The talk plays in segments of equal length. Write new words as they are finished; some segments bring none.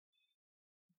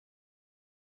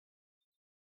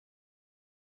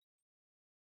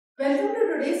Welcome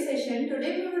to today's session.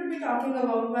 Today we will be talking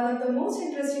about one of the most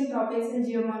interesting topics in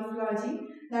geomorphology,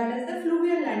 that is the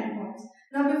fluvial landforms.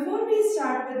 Now before we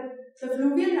start with the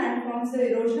fluvial landforms, the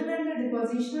erosional and the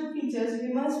depositional features,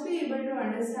 we must be able to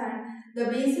understand the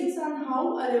basics on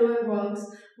how a river works,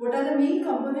 what are the main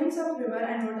components of river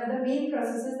and what are the main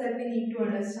processes that we need to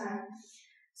understand.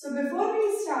 So before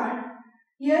we start,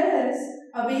 here is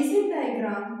a basic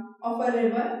diagram of a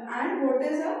river and what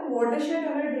is a watershed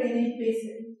or a drainage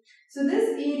basin. So this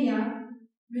area,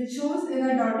 which shows in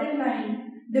a dotted line,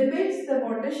 depicts the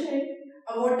watershed.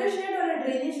 A watershed or a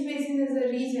drainage basin is a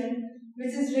region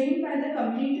which is drained by the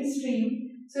complete stream.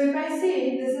 So if I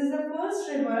say this is the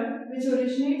first river which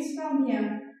originates from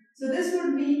here, so this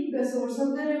would be the source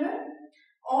of the river.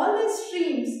 All the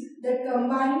streams that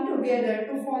combine together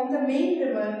to form the main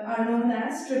river are known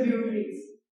as tributaries.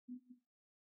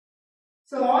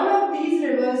 So all of these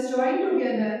rivers join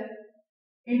together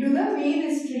into the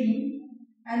main stream,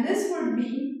 and this would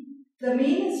be the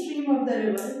main stream of the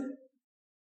river.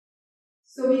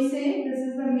 So we say this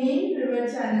is the main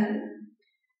river channel,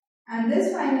 and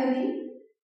this finally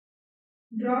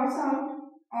drops out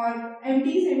or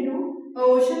empties into an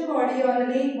ocean body or a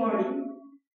lake body.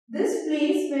 This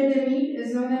place where they meet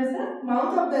is known as the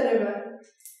mouth of the river.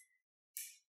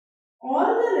 All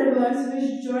the rivers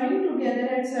which join together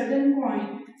at certain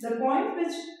point, the point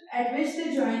at which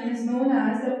they join is known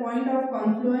as the point of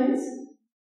confluence.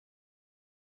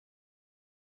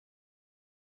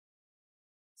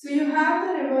 So you have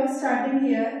the river starting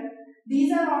here.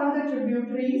 These are all the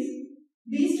tributaries.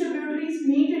 These tributaries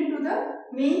meet into the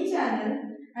main channel,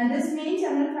 and this main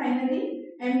channel finally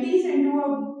empties into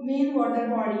a main water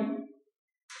body.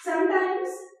 Sometimes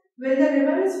when the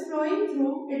river is flowing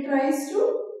through, it tries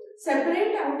to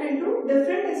separate out into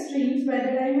different streams by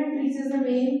the time it reaches the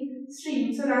main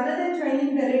stream. So rather than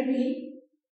joining directly,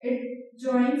 it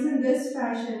joins in this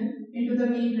fashion into the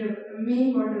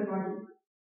main water body.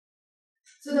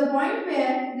 So the point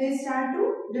where they start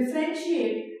to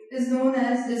differentiate is known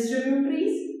as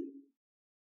distributaries.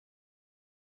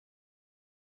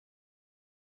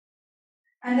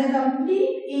 And the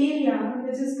complete area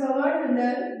which is covered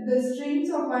under the streams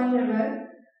of one river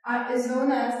is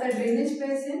known as the drainage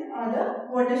basin or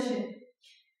the watershed.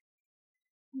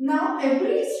 Now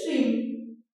every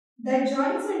stream that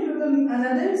joins into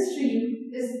another stream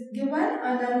is given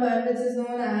a number which is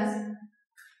known as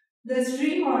the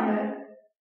stream order.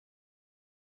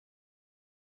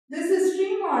 This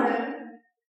stream order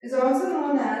is also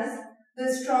known as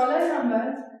the Stoller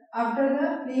number after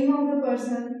the name of the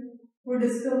person who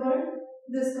discovered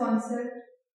this concept.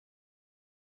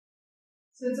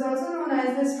 So it's also known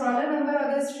as the Stoller number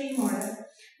or the stream order.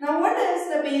 Now what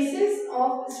is the basis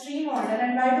of stream order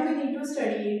and why do we need to study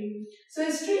it? So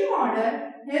stream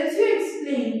order helps you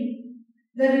explain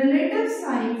the relative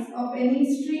size of any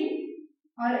stream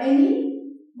or any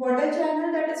water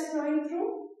channel that is flowing through.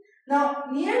 Now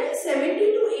nearly 70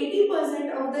 to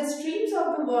 80% of the streams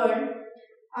of the world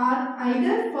are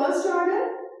either first order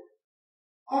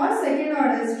or second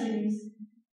order streams.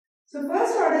 So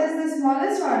first order is the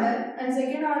smallest order and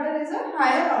second order is a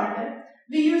higher order.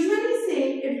 We usually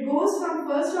say it goes from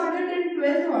first order to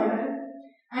 12th order,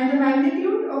 and the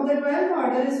magnitude of the 12th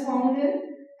order is found in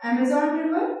Amazon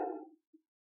River,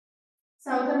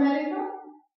 South America.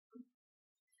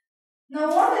 Now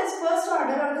what is first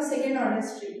order or the second order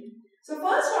stream? So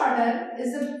first order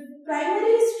is the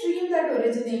primary stream that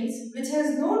originates, which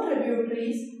has no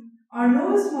tributaries or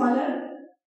no smaller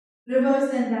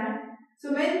rivers than that.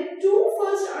 So when two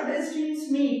first order streams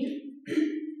meet,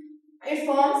 it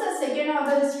forms a second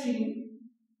order stream.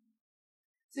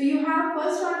 So you have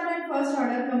first order and first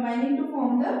order combining to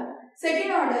form the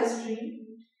second order stream.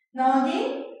 Now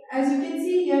again, as you can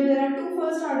see here, there are two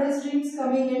first order streams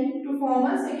coming in to form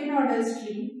a second order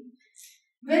stream.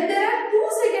 When there are two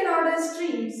second order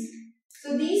streams,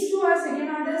 so these two are second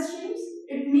order streams,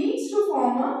 it meets to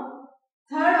form a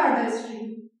third order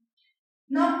stream.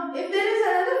 Now, if there is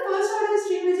another first order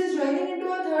stream which is joining into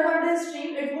a third order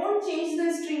stream, it won't change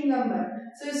the stream number.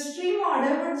 So, stream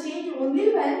order would change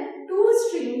only when two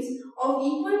streams of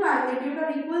equal magnitude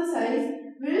or equal size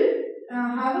will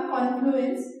have a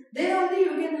confluence. Then only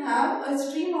you can have a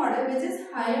stream order which is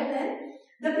higher than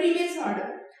the previous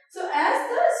order. So, as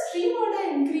the stream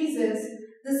order increases,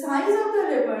 the size of the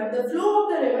river, the flow of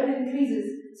the river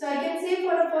increases. So, I can say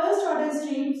for a first order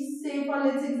stream, say for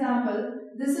let's example,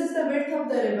 this is the width of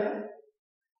the river.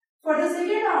 For the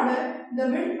second order, the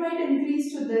width might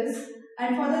increase to this,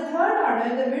 and for the third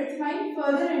order, the width might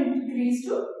further increase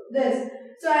to this.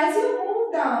 So as you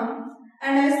move down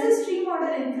and as the stream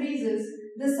order increases,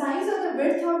 the size of the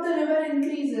width of the river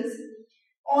increases.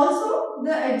 Also,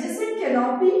 the adjacent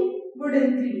canopy would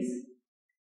increase.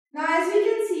 Now, as we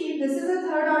can see, this is a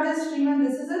third order stream and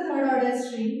this is a third order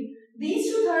stream.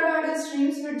 These two third order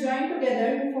streams would join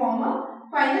together to form a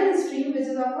final stream which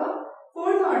is of a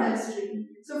fourth order stream.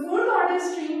 So, fourth order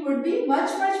stream would be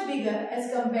much bigger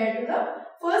as compared to the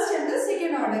first and the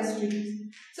second order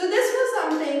streams. So, this was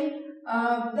something,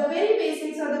 the very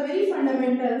basics or the very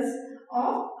fundamentals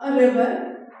of a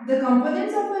river, the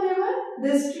components of a river,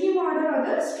 the stream order or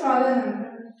the Strahler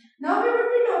number. Now, we will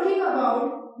be talking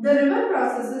about the river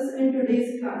processes in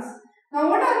today's class. Now,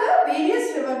 what are the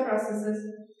various river processes?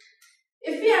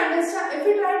 If we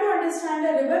try to understand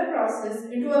a river process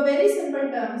into a very simple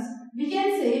terms, we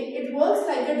can say it works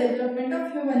like a development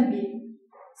of human being.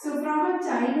 So, from a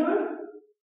childhood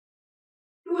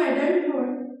to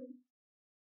adulthood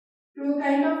to a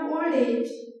kind of old age,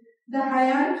 the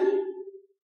hierarchy.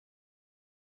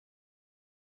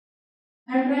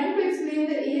 I am trying to explain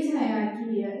the age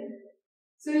hierarchy here.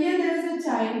 So here there is a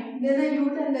child, then a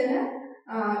youth, and then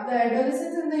the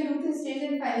adolescence and the youth stage,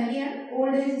 and finally an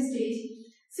old age stage.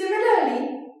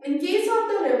 Similarly, in case of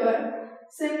the river,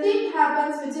 something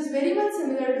happens which is very much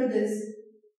similar to this.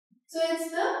 So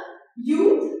it's the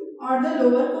youth or the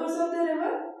lower course of the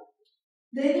river.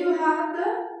 Then you have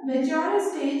the mature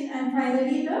stage and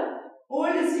finally the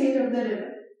old stage of the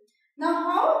river. Now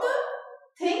how the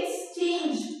things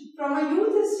change from a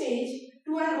youth stage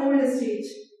to an old stage?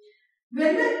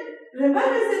 When the river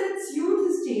is in its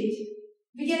youth stage,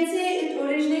 we can say it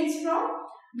originates from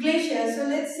glaciers. So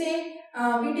let's say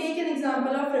we take an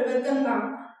example of river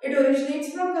Ganga. It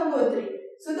originates from Gangotri.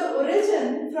 So the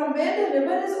origin from where the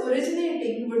river is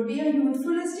originating would be a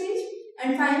youthful stage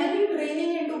and finally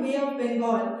draining into Bay of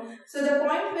Bengal. So the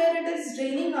point where it is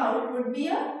draining out would be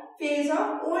a phase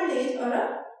of old age or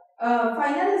a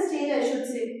final stage, I should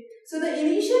say. So the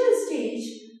initial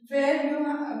stage where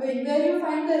you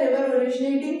find the river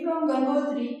originating from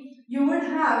Gangotri, you would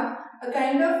have a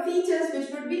kind of features which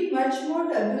would be much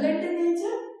more turbulent in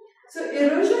nature. So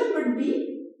erosion would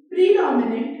be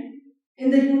predominant in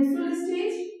the youthful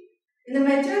stage. In the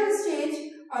mature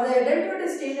stage or the adulthood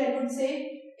stage, I could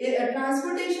say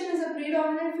transportation is a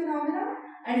predominant phenomenon.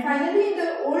 And finally in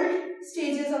the old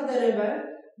stages of the river,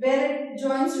 where it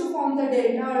joins to form the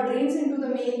delta or drains into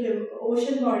the main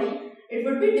ocean body, it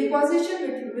would be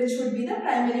deposition, which would be the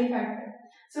primary factor.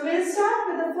 So we'll start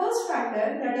with the first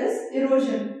factor, that is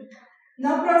erosion.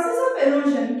 Now, process of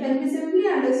erosion can be simply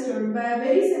understood by a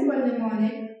very simple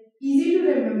mnemonic, easy to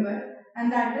remember,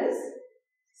 and that is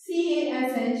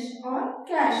CASH or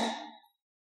cash.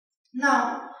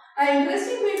 Now, an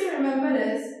interesting way to remember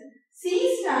is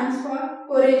C stands for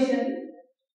corrosion,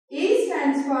 A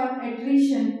stands for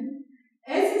attrition,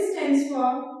 S stands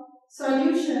for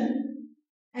solution,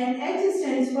 and H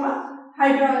stands for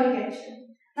hydraulic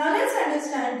action. Now let's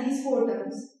understand these four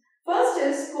terms. First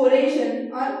is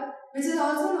corrosion, or which is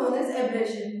also known as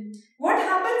abrasion. What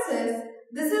happens is,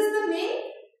 this is the main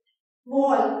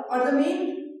wall or the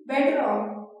main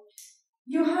bedrock.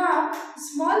 You have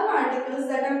small particles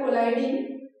that are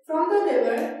colliding from the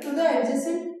river to the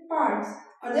adjacent parts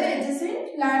or the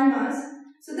adjacent landmass.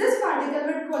 So this particle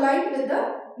would collide with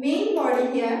the main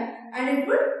body here and it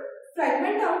would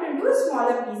fragment out into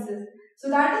smaller pieces. So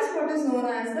that is what is known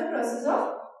as the process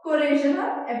of corrosion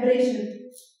or abrasion.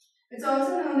 It's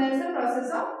also known as the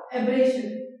process of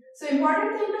abrasion. So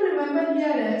important thing to remember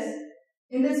here is,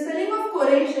 in the spelling of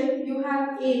corrosion, you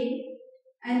have A,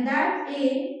 and that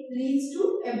A leads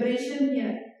to abrasion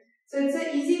here. So it's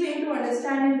an easy way to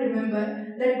understand and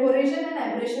remember that corrosion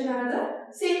and abrasion are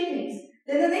the same things.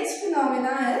 Then the next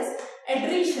phenomena is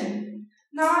attrition.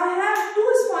 Now I have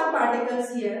two small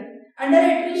particles here. Under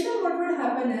attrition, what would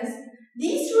happen is,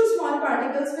 these two small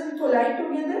particles will collide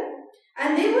together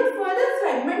and they would further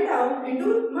fragment out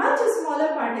into much smaller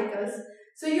particles.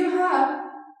 So you have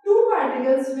two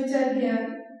particles which are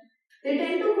here. They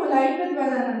tend to collide with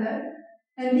one another,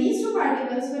 and these two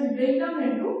particles will break down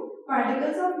into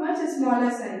particles of much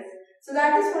smaller size. So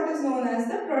that is what is known as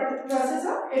the process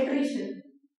of attrition.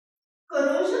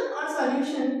 Corrosion or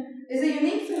solution is a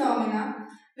unique phenomena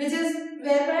which is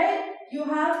whereby you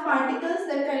have particles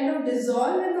that kind of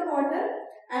dissolve in the water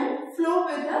and flow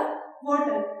with the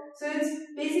water. So it's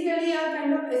basically a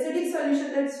kind of acidic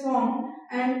solution that's formed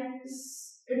and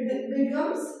it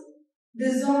becomes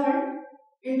dissolved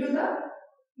into the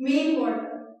main water.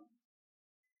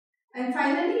 And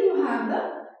finally you have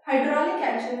the hydraulic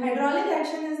action. Hydraulic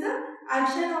action is the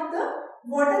action of the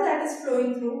water that is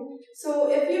flowing through. So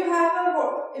if you have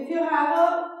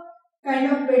a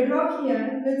kind of bedrock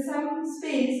here with some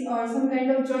space or some kind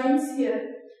of joints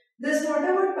here, this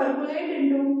water would percolate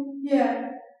into here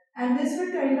and this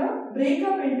would kind of break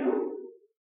up into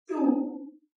two.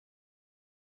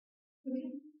 Okay.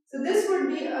 So this would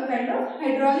be a kind of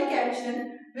hydraulic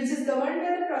action which is governed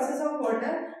by the process of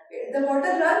water. The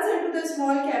water runs into the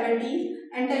small cavity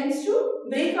and tends to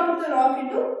break out the rock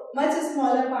into much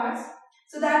smaller parts.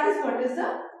 So that is what is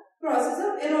the process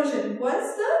of erosion.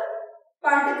 Once the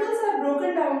particles are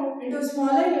broken down into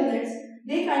smaller units,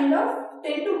 they kind of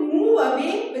tend to move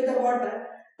away with the water.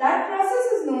 That process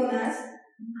is known as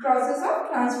process of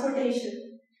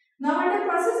transportation. Now in the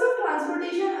process of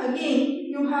transportation, again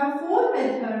you have four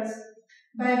methods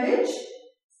by which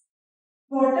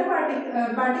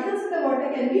particles in the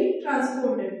water can be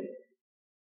transported.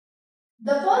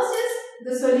 The first is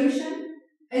the solution.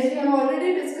 As we have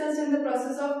already discussed in the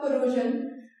process of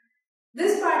corrosion,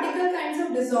 this particle kinds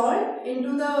of dissolve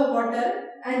into the water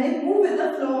and they move with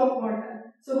the flow of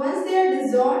water. So once they are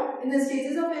dissolved in the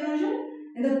stages of erosion,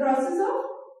 in the process of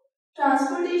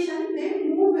transportation, they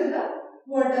move with the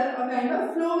water or kind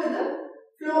of flow with the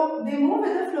flow. They move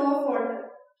with the flow of water.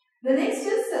 The next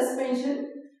is suspension.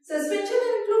 Suspension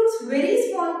includes very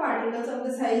small particles of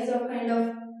the size of kind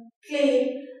of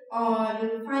clay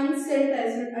or fine silt,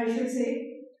 I should say.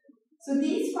 So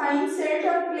these fine silt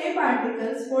or clay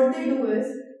particles, what they do is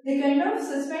they kind of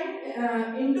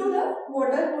suspend into the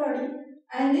water body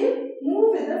and they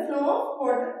move with the flow of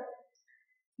water.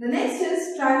 The next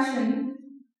is traction.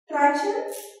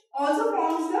 Traction also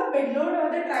forms the bed load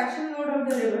or the traction load of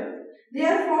the river. They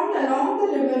are formed along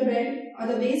the river bed or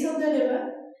the base of the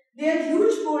river. They are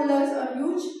huge boulders or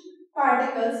huge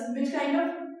particles which kind of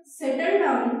settle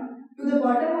down to the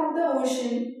bottom of the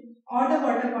ocean or the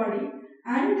water body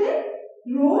and they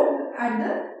roll at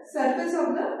the surface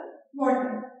of the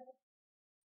water.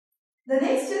 The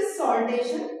next is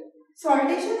saltation.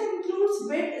 Saltation includes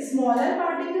bit smaller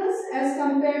particles as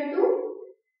compared to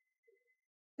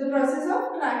the process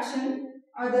of traction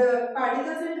or the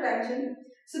particles in traction.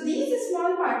 So these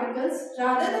small particles,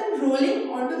 rather than rolling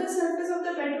onto the surface of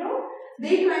the bed rock,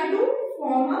 they try to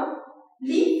form a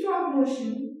leapfrog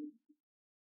motion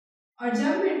or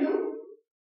jump into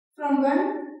from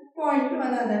one point to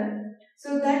another.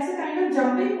 So that's a kind of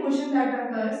jumping motion that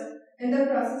occurs in the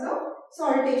process of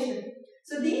saltation.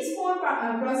 So these four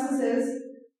processes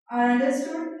are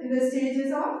understood in the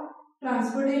stages of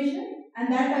transportation,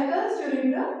 and that occurs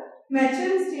during the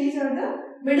mature stage or the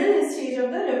middle stage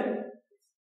of the river.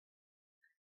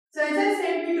 So as I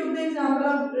said, we took the example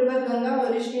of river Ganga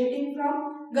originating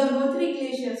from Gangotri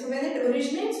glacier. So when it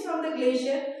originates from the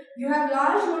glacier, you have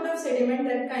large load of sediment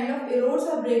that kind of erodes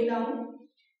or break down.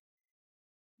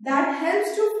 That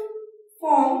helps to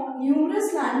form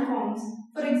numerous landforms.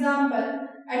 For example,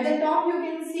 at the top you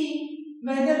can see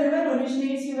where the river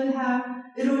originates, you will have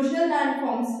erosional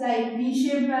landforms like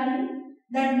V-shaped valley.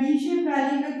 That V-shaped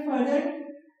valley will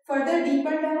further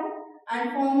deepen down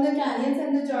and form the canyons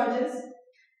and the gorges.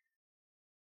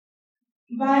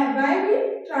 By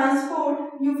we transport,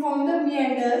 you form the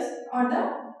meanders or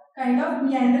the kind of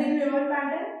meandering river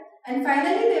pattern, and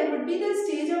finally there would be the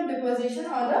stage of deposition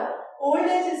or the old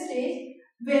edge stage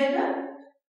where the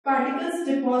particles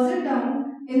deposit down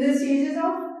in the stages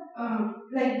of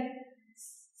like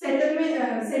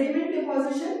sediment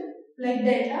deposition like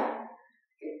delta.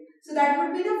 Okay. So that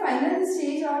would be the final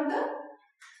stage or the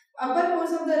upper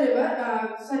course of the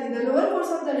river, the lower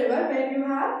course of the river where you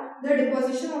have the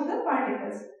deposition of the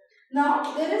particles.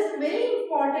 Now there is a very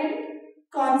important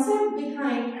concept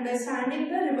behind understanding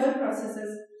the river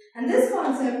processes, and this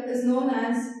concept is known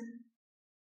as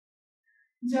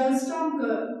Hjulstrom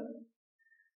Curve.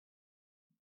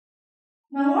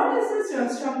 Now what is this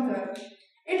Hjulstrom Curve?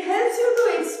 It helps you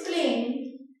to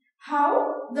explain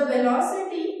how the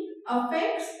velocity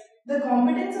affects the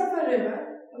competence of a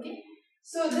river. Okay.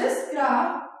 So this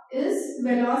graph is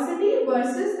velocity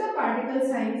versus the particle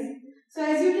size. So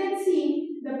as you can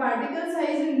see, the particle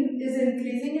size is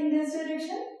increasing in this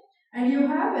direction and you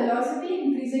have velocity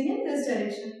increasing in this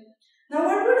direction. Now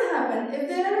what would happen if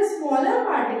there are smaller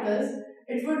particles?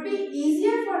 It would be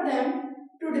easier for them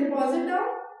to deposit down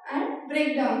and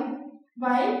break down.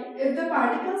 While if the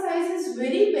particle size is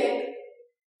very big,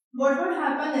 what would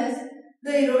happen is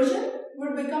the erosion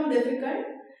would become difficult.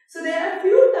 So there are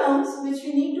few terms which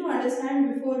we need to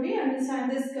understand before we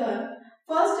understand this curve.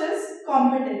 First is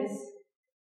competence.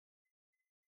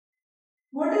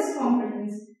 What is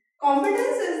competence?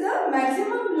 Competence is the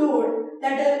maximum load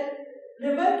that a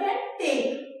river can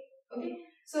take. Okay,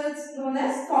 so it's known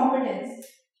as competence.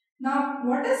 Now,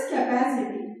 what is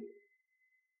capacity?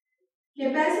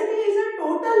 Capacity is a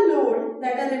total load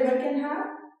that a river can have.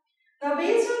 Now,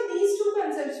 based on these two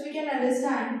concepts, we can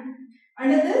understand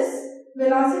under this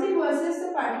velocity versus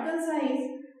the particle size,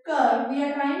 curve, we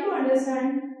are trying to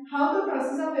understand how the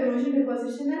process of erosion,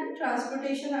 deposition and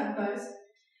transportation occurs.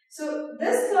 So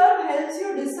this curve helps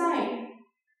you decide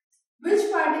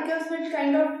which particles will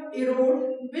kind of erode,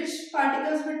 which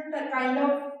particles will kind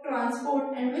of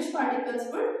transport and which particles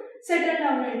would settle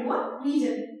down into a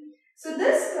region. So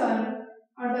this curve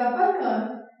or the upper curve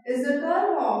is the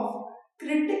curve of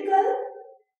critical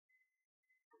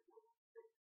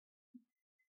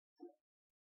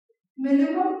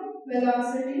minimum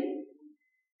velocity.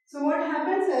 So what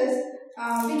happens is,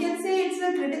 we can say it's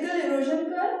a critical erosion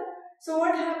curve. So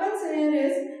what happens here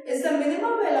is the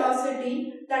minimum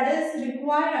velocity that is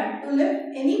required to lift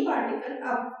any particle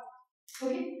up.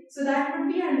 Okay, so that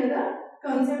would be under the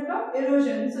concept of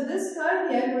erosion. So this curve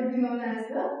here would be known as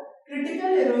the critical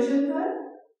erosion curve,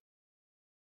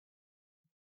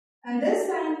 and this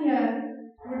line here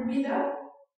would be the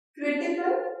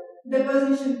critical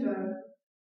deposition curve.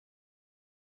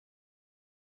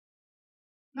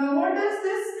 Now what does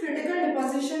this critical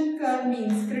deposition curve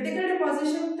means? Critical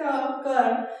deposition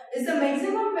curve is the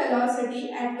maximum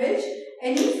velocity at which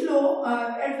any flow,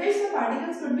 at which the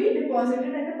particles could be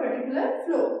deposited at a particular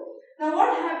flow. Now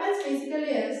what happens basically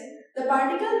is, the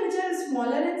particles which are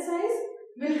smaller in size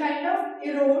will kind of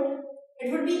erode.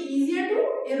 It would be easier to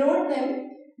erode them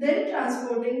than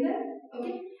transporting them.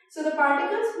 Okay. So the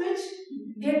particles which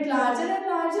get larger and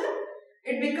larger,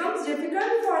 it becomes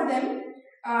difficult for them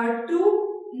to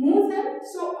move them.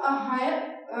 So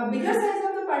a bigger size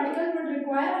of the particle would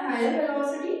require higher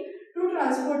velocity to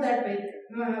transport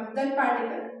that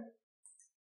particle.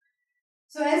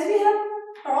 So as we have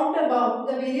talked about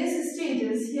the various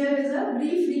stages, here is a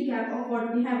brief recap of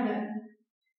what we have done.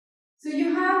 So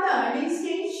you have the early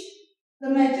stage, the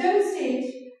mature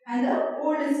stage and the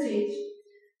old stage.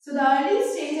 So the early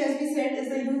stage, as we said, is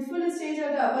the youthful stage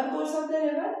or the upper course of the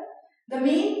river. The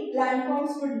main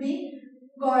landforms would be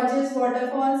gorges,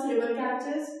 waterfalls, river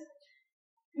captures.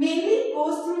 Mainly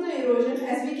goes through the erosion.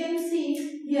 As we can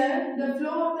see here, the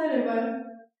flow of the river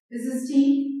is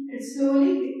steep. It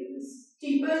slowly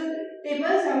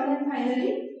tapers down and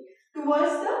finally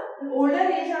towards the older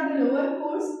age or the lower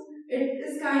course, it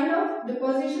is kind of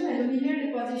deposition,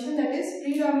 alluvial deposition that is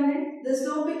predominant. The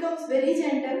slope becomes very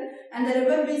gentle and the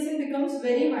river basin becomes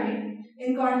very wide.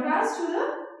 In contrast to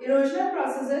the erosional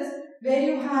processes where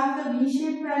you have the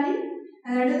V-shaped valley,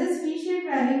 and under this V-shaped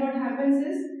valley what happens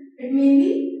is it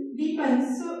mainly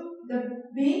deepens. So the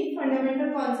main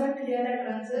fundamental concept here that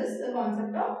runs is the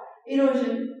concept of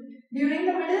erosion. During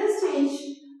the middle stage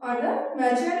or the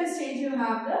mature stage, you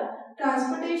have the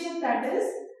transportation, that is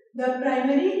the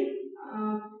primary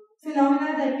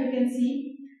phenomena that you can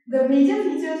see. The major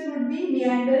features would be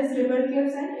meanders, river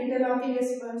cliffs and interlocking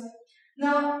spurs.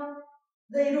 Now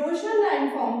the erosional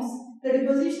landforms, the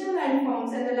depositional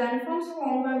landforms and the landforms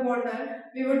formed by water,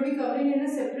 we would be covering in a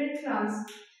separate class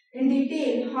in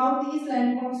detail how these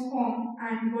landforms form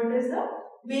and what is the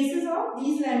basis of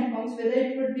these landforms, whether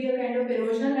it would be a kind of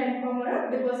erosional landform or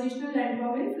a depositional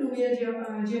landform in fluvial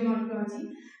geomorphology.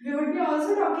 We would be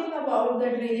also talking about the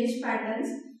drainage patterns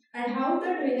and how the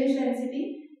drainage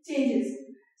density changes.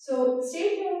 So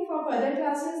stay tuned for further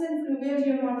classes in fluvial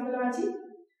geomorphology.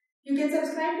 You can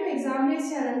subscribe to Examrace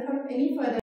channel for any further